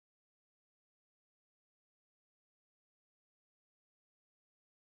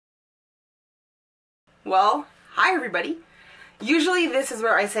Well, hi everybody. Usually this is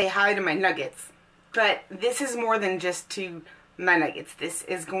where I say hi to my nuggets, but this is more than just to my nuggets. This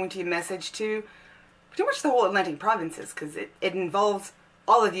is going to be a message to pretty much the whole Atlantic provinces, because it involves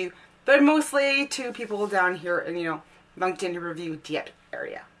all of you, but mostly to people down here in, Moncton New Brunswick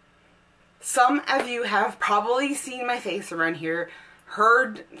area. Some of you have probably seen my face around here,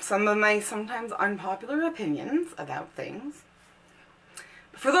 heard some of my sometimes unpopular opinions about things.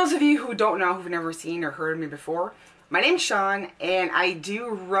 For those of you who don't know, who've never seen or heard me before, my name's Sean, and I do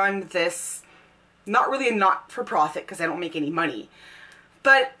run this, not really a not-for-profit because I don't make any money,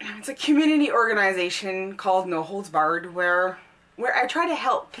 but it's a community organization called No Holds Barred where I try to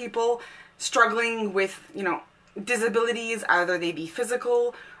help people struggling with, disabilities, either they be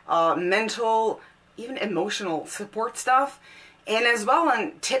physical, mental, even emotional support stuff, and as well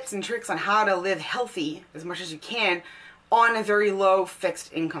on tips and tricks on how to live healthy as much as you can on a very low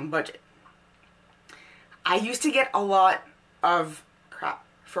fixed income budget. I used to get a lot of crap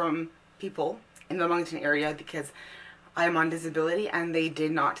from people in the Moncton area because I'm on disability and they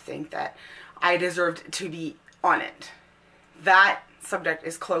did not think that I deserved to be on it. That subject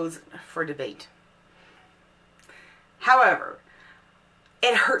is closed for debate. However,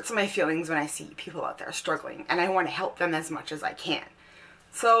 it hurts my feelings when I see people out there struggling and I want to help them as much as I can.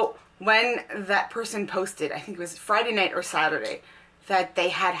 So when that person posted, I think it was Friday night or Saturday, that they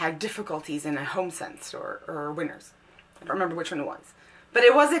had difficulties in a HomeSence store or Winners. I don't remember which one it was. But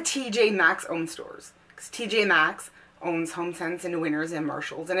it was at TJ Maxx owned stores. Because TJ Maxx owns HomeSense and Winners and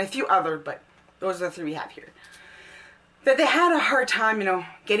Marshalls and a few other, but those are the three we have here. That they had a hard time,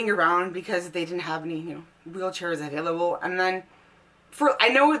 getting around because they didn't have any, wheelchairs available. And then, I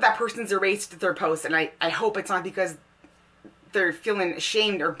know that person's erased their post, and I hope it's not because they're feeling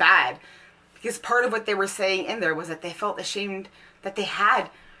ashamed or bad, because part of what they were saying in there was that they felt ashamed that they had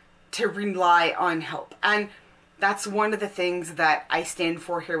to rely on help. And that's one of the things that I stand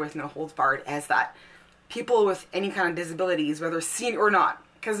for here with No Holds Barred, is that people with any kind of disabilities, whether seen or not,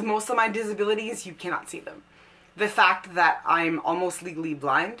 because most of my disabilities, you cannot see them. The fact that I'm almost legally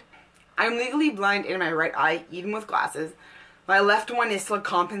blind. I'm legally blind in my right eye, even with glasses. My left one is still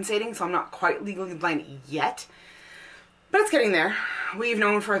compensating, so I'm not quite legally blind yet. But it's getting there. We've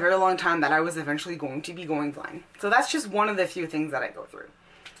known for a very long time that I was eventually going to be going blind. So that's just one of the few things that I go through.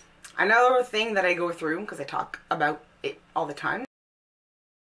 Another thing that I go through, because I talk about it all the time,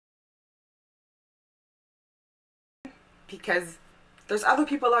 because there's other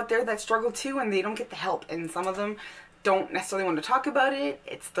people out there that struggle too and they don't get the help, and some of them don't necessarily want to talk about it.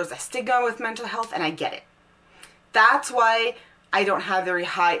 There's a stigma with mental health, and I get it. That's why I don't have very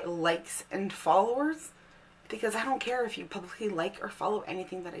high likes and followers, because I don't care if you publicly like or follow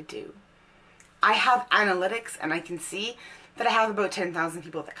anything that I do. I have analytics and I can see that I have about 10,000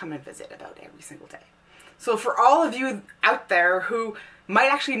 people that come and visit about every single day. So for all of you out there who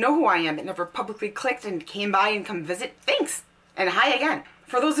might actually know who I am but never publicly clicked and came by and come visit, thanks! And hi again.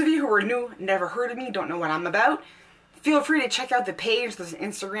 For those of you who are new, never heard of me, don't know what I'm about, feel free to check out the page. There's an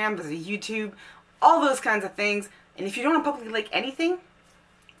Instagram, there's a YouTube, all those kinds of things. And if you don't publicly like anything,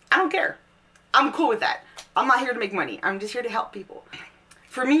 I don't care. I'm cool with that. I'm not here to make money. I'm just here to help people.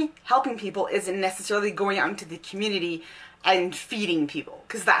 For me, helping people isn't necessarily going out into the community and feeding people,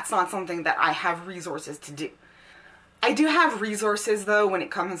 because that's not something that I have resources to do. I do have resources though when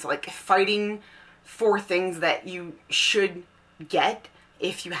it comes to like fighting for things that you should get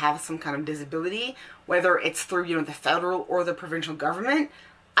if you have some kind of disability, whether it's through, the federal or the provincial government.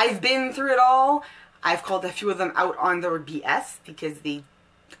 I've been through it all. I've called a few of them out on their BS because they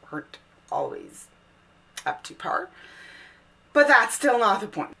aren't always up to par. But that's still not the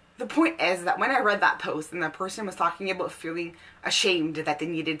point. The point is that when I read that post and that person was talking about feeling ashamed that they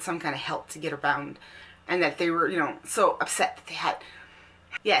needed some kind of help to get around and that they were, so upset that they had.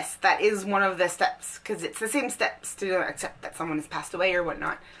 Yes, that is one of the steps, because it's the same steps to accept that someone has passed away or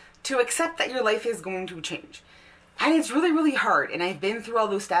whatnot, to accept that your life is going to change. And it's really, really hard, and I've been through all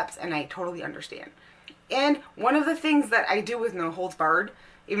those steps and I totally understand. And one of the things that I do with No Holds Barred,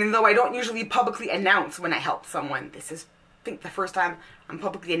 even though I don't usually publicly announce when I help someone, this is, I think, the first time I'm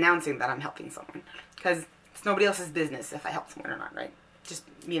publicly announcing that I'm helping someone, because it's nobody else's business if I help someone or not, right? Just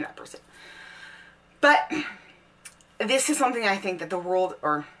me and that person. But this is something I think that the world,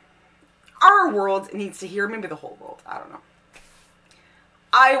 or our world, needs to hear, maybe the whole world, I don't know.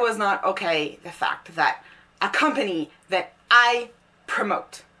 I was not okay the fact that a company that I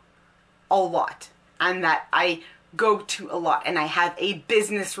promote a lot and that I go to a lot and I have a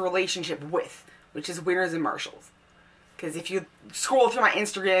business relationship with, which is Winners and Marshalls. Because if you scroll through my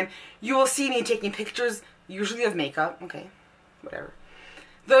Instagram, you will see me taking pictures, usually of makeup, okay, whatever.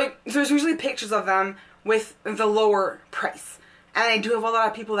 There's usually pictures of them with the lower price. And I do have a lot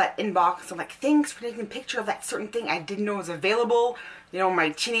of people that inbox, I'm like, thanks for taking a picture of that certain thing I didn't know was available. You know, my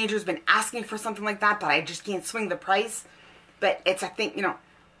teenager's been asking for something like that, but I just can't swing the price. But it's, I think, you know,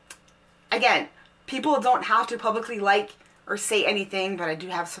 again, people don't have to publicly like or say anything, but I do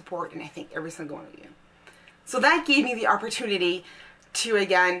have support, and I thank every single one of you. So that gave me the opportunity to,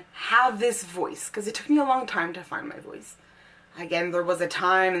 again, have this voice, because it took me a long time to find my voice. Again, there was a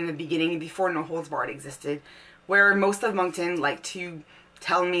time in the beginning, before No Holds Barred existed, where most of Moncton liked to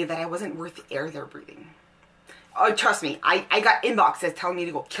tell me that I wasn't worth the air they're breathing. Oh, trust me, I got inboxes telling me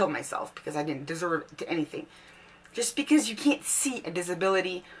to go kill myself because I didn't deserve anything. Just because you can't see a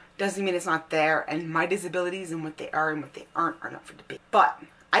disability doesn't mean it's not there, and my disabilities and what they are and what they aren't are not for debate. But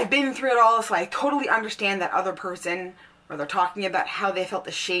I've been through it all, so I totally understand that other person where they're talking about how they felt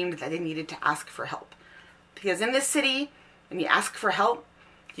ashamed that they needed to ask for help. Because in this city, when you ask for help,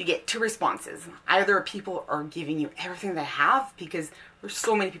 you get two responses. Either people are giving you everything they have, because there's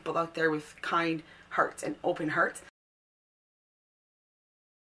so many people out there with kind hearts and open hearts.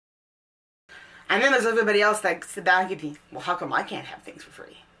 And then there's everybody else that sit back and be, well, how come I can't have things for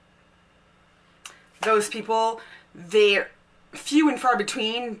free? Those people, they're few and far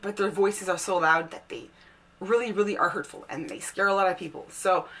between, but their voices are so loud that they really, really are hurtful, and they scare a lot of people.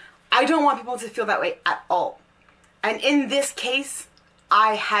 So I don't want people to feel that way at all. And in this case,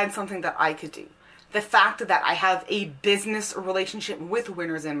 I had something that I could do. The fact that I have a business relationship with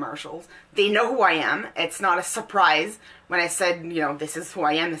Winners and Marshalls, they know who I am. It's not a surprise when I said, you know, this is who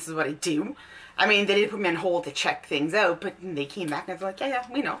I am, this is what I do. I mean, they did put me on hold to check things out, but they came back and they're like, yeah,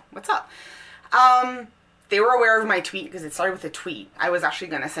 we know, what's up? They were aware of my tweet because it started with a tweet. I was actually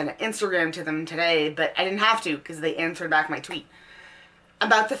going to send an Instagram to them today, but I didn't have to because they answered back my tweet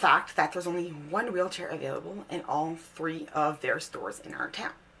about the fact that there's only one wheelchair available in all 3 of their stores in our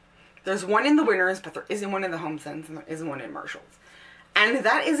town. There's one in the Winners, but there isn't one in the HomeSence, and there isn't one in Marshalls. And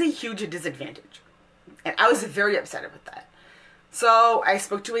that is a huge disadvantage. And I was very upset about that. So I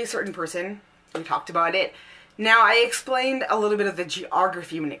spoke to a certain person. We talked about it. Now, I explained a little bit of the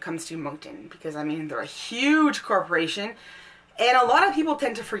geography when it comes to Moncton, because, I mean, they're a huge corporation, and a lot of people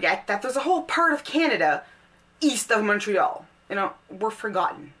tend to forget that there's a whole part of Canada east of Montreal. You know, we're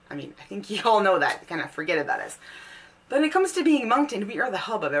forgotten. I mean, I think you all know that, kind of forget about us. But when it comes to being Moncton, we are the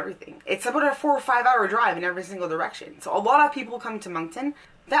hub of everything. It's about a 4 or 5 hour drive in every single direction. So a lot of people come to Moncton.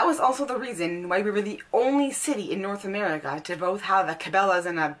 That was also the reason why we were the only city in North America to both have a Cabela's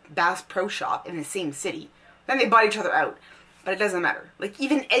and a Bass Pro Shop in the same city. Then they bought each other out. But it doesn't matter. Like,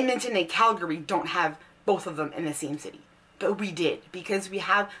 even Edmonton and Calgary don't have both of them in the same city. But we did, because we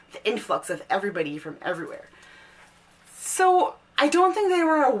have the influx of everybody from everywhere. So I don't think they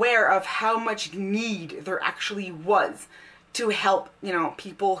were aware of how much need there actually was to help, you know,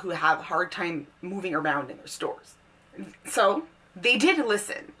 people who have a hard time moving around in their stores. So they did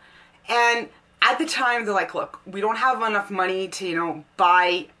listen. And at the time, they're like, look, we don't have enough money to, you know,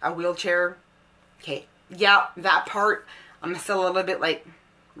 buy a wheelchair. Okay, yeah, that part, I'm still a little bit like,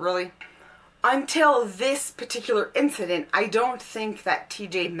 really? Until this particular incident, I don't think that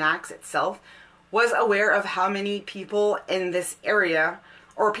TJ Maxx itself was aware of how many people in this area,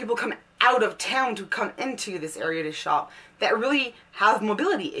 or people come out of town to come into this area to shop, that really have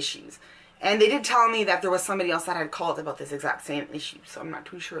mobility issues. And they did tell me that there was somebody else that had called about this exact same issue, so I'm not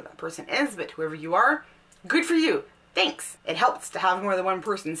too sure who that person is, but whoever you are, good for you. Thanks. It helps to have more than one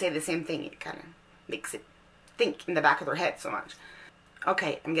person say the same thing. It kind of makes it think in the back of their head so much.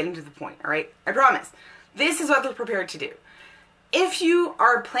 Okay, I'm getting to the point, alright? I promise. This is what they're prepared to do. If you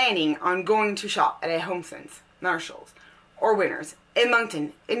are planning on going to shop at a HomeSense, Marshalls, or Winners in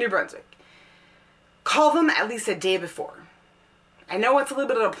Moncton, in New Brunswick, call them at least a day before. I know it's a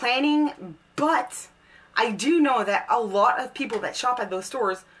little bit of planning, but I do know that a lot of people that shop at those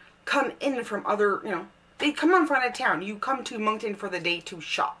stores come in from other, you know, they come in front of town. You come to Moncton for the day to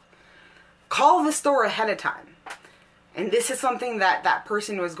shop. Call the store ahead of time. And this is something that that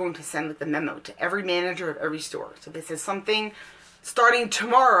person was going to send, like, the memo to every manager of every store. So this is something starting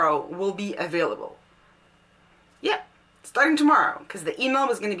tomorrow will be available. Yep, starting tomorrow, because the email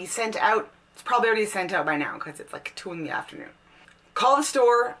was going to be sent out. It's probably already sent out by now because it's like 2 in the afternoon. Call the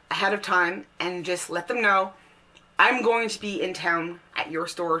store ahead of time and just let them know, I'm going to be in town at your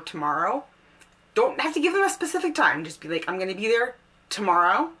store tomorrow. Don't have to give them a specific time. Just be like, I'm going to be there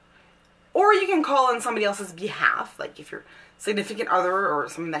tomorrow. Or you can call on somebody else's behalf, like if your significant other or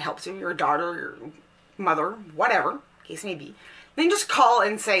someone that helps you, your daughter, your mother, whatever, case may be. Then just call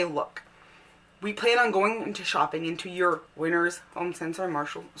and say, look, we plan on going into shopping into your Winners, HomeSense, or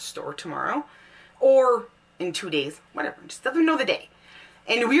Marshall store tomorrow, or in 2 days, whatever. Just let them know the day.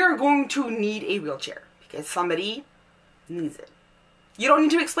 And we are going to need a wheelchair. because somebody needs it. You don't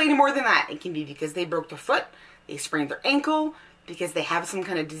need to explain it more than that. It can be because they broke their foot, they sprained their ankle, because they have some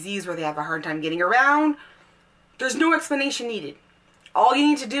kind of disease where they have a hard time getting around. There's no explanation needed. All you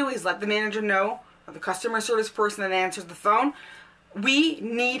need to do is let the manager know, or the customer service person that answers the phone, we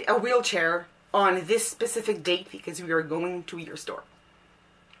need a wheelchair on this specific date because we are going to your store.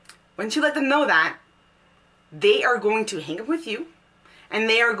 Once you let them know that, they are going to hang up with you, and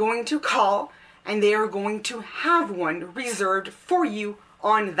they are going to call, and they are going to have one reserved for you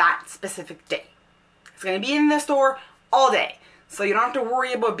on that specific day. It's going to be in the store all day. So you don't have to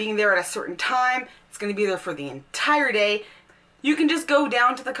worry about being there at a certain time. It's going to be there for the entire day. You can just go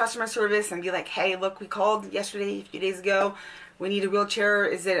down to the customer service and be like, hey, look, we called yesterday, a few days ago. We need a wheelchair.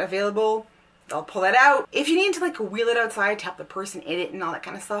 Is it available? They'll pull it out. If you need to like wheel it outside to help the person in it and all that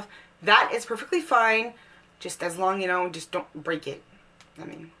kind of stuff, that is perfectly fine. Just as long, you know, just don't break it. I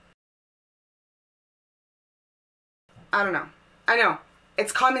mean, I don't know. I know.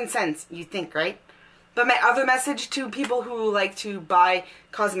 It's common sense, you think, right? But my other message to people who like to buy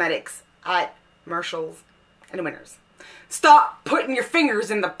cosmetics at Marshalls and Winners: stop putting your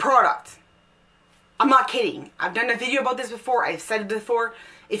fingers in the product. I'm not kidding. I've done a video about this before. I've said it before.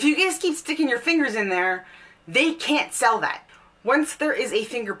 If you guys keep sticking your fingers in there, they can't sell that. Once there is a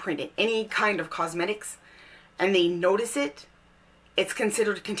fingerprint in any kind of cosmetics and they notice it, it's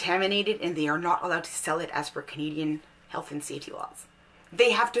considered contaminated and they are not allowed to sell it as per Canadian health and safety laws.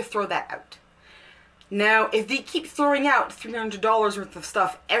 They have to throw that out. Now, if they keep throwing out $300 worth of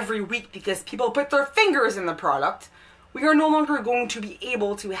stuff every week because people put their fingers in the product, we are no longer going to be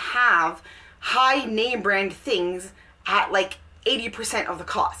able to have high name brand things at like 80% of the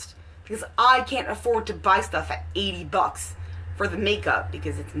cost. Because I can't afford to buy stuff at 80 bucks for the makeup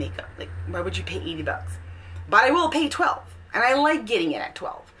because it's makeup. Like, why would you pay 80 bucks? But I will pay 12. And I like getting it at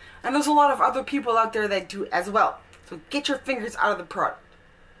 12. And there's a lot of other people out there that do as well. So get your fingers out of the product.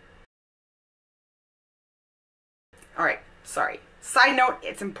 Alright, sorry. Side note,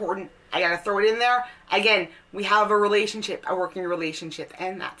 it's important. I gotta throw it in there. Again, we have a relationship, a working relationship,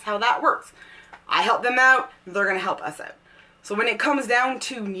 and that's how that works. I help them out, they're gonna help us out. So when it comes down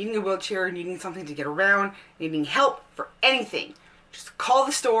to needing a wheelchair, needing something to get around, needing help for anything, just call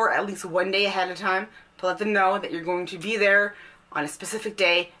the store at least one day ahead of time to let them know that you're going to be there on a specific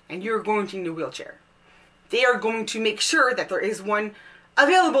day and you're going to need a wheelchair. They are going to make sure that there is one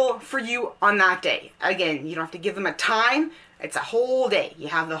available for you on that day. Again, you don't have to give them a time. It's a whole day. You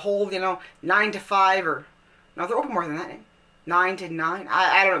have the whole, 9 to 5 or... No, they're open more than that. 9 to 9.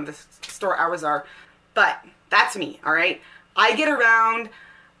 I don't know what the store hours are. But that's me, alright? I get around.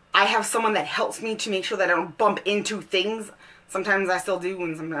 I have someone that helps me to make sure that I don't bump into things. Sometimes I still do,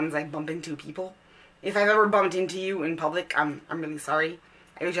 and sometimes I bump into people. If I've ever bumped into you in public, I'm really sorry.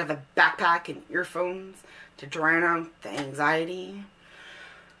 I usually have a backpack and earphones to drown out the anxiety.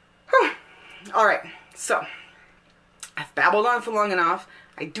 Alright, so I've babbled on for long enough.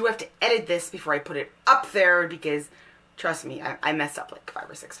 I do have to edit this before I put it up there because, trust me, I messed up like 5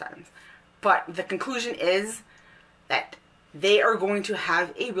 or 6 times. But the conclusion is that they are going to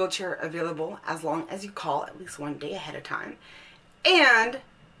have a wheelchair available as long as you call at least one day ahead of time. And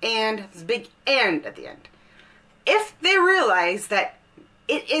there's a big and at the end. If they realize that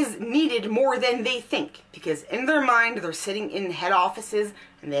it is needed more than they think, because in their mind they're sitting in head offices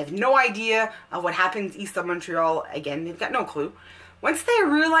and they have no idea of what happens east of Montreal. Again, they've got no clue. Once they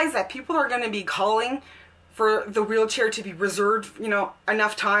realize that people are going to be calling for the wheelchair to be reserved,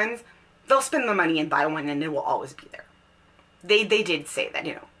 enough times, they'll spend the money and buy one and it will always be there. They did say that,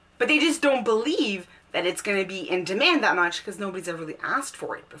 But they just don't believe that it's going to be in demand that much because nobody's ever really asked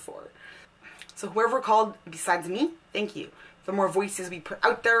for it before. So whoever called besides me, thank you. The more voices we put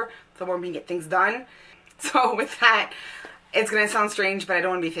out there, the more we can get things done. So with that, it's going to sound strange, but I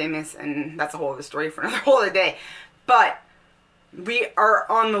don't want to be famous, and that's a whole other story for another whole other day. But we are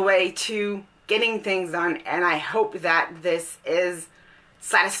on the way to getting things done, and I hope that this is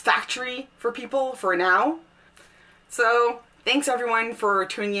satisfactory for people for now. So thanks everyone for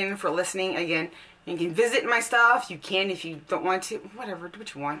tuning in, for listening. Again, you can visit my stuff. You can if you don't want to. Whatever, do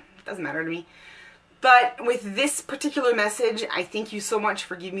what you want. It doesn't matter to me. But with this particular message, I thank you so much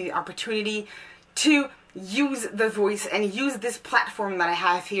for giving me the opportunity to use the voice and use this platform that I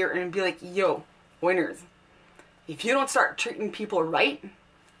have here and be like, yo, winners, if you don't start treating people right,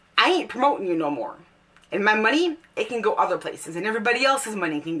 I ain't promoting you no more. And my money, it can go other places. And everybody else's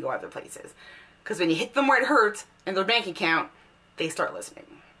money can go other places. Because when you hit them where it hurts in their bank account, they start listening.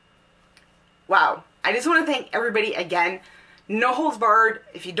 Wow. I just want to thank everybody again. No holds barred.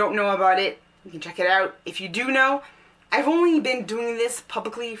 If you don't know about it, you can check it out. If you do know, I've only been doing this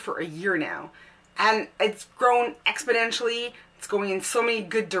publicly for a year now. And it's grown exponentially. It's going in so many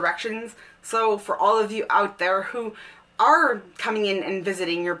good directions. So for all of you out there who are coming in and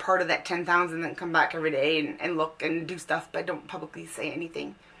visiting, you're part of that 10,000 that come back every day and look and do stuff but don't publicly say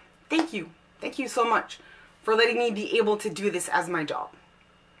anything. Thank you. Thank you so much for letting me be able to do this as my job.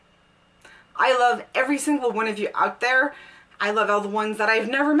 I love every single one of you out there. I love all the ones that I've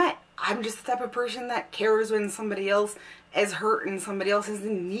never met. I'm just the type of person that cares when somebody else is hurt and somebody else is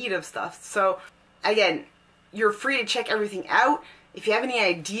in need of stuff. So again, you're free to check everything out. If you have any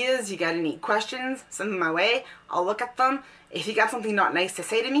ideas, you got any questions, send them my way. I'll look at them. If you got something not nice to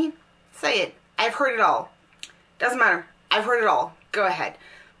say to me, say it. I've heard it all. Doesn't matter. I've heard it all. Go ahead.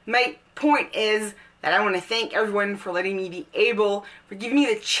 My point is that I want to thank everyone for letting me be able, for giving me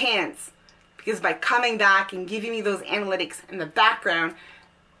the chance, because by coming back and giving me those analytics in the background,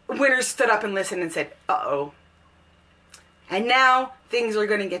 winners stood up and listened and said, uh-oh. And now things are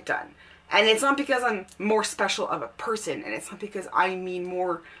going to get done. And it's not because I'm more special of a person, and it's not because I mean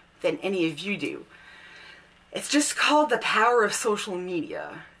more than any of you do. It's just called the power of social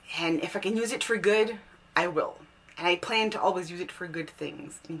media. And if I can use it for good, I will. And I plan to always use it for good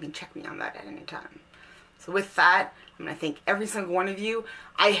things. And you can check me on that at any time. So with that, I'm going to thank every single one of you.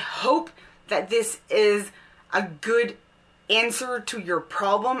 I hope that this is a good answer to your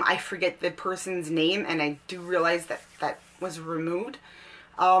problem. I forget the person's name, and I do realize that that was removed.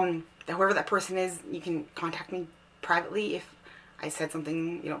 Whoever that person is, you can contact me privately if I said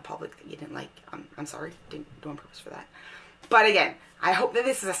something, public that you didn't like. I'm sorry, didn't do on purpose for that. But again, I hope that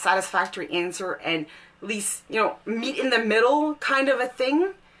this is a satisfactory answer and at least, meet in the middle kind of a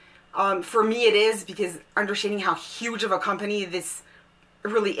thing. For me it is, because understanding how huge of a company this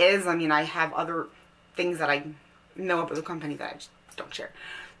really is. I mean, I have other things that I know about the company that I just don't share.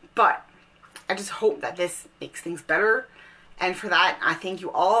 But I just hope that this makes things better. And for that, I thank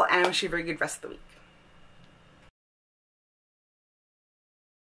you all, and I wish you a very good rest of the week.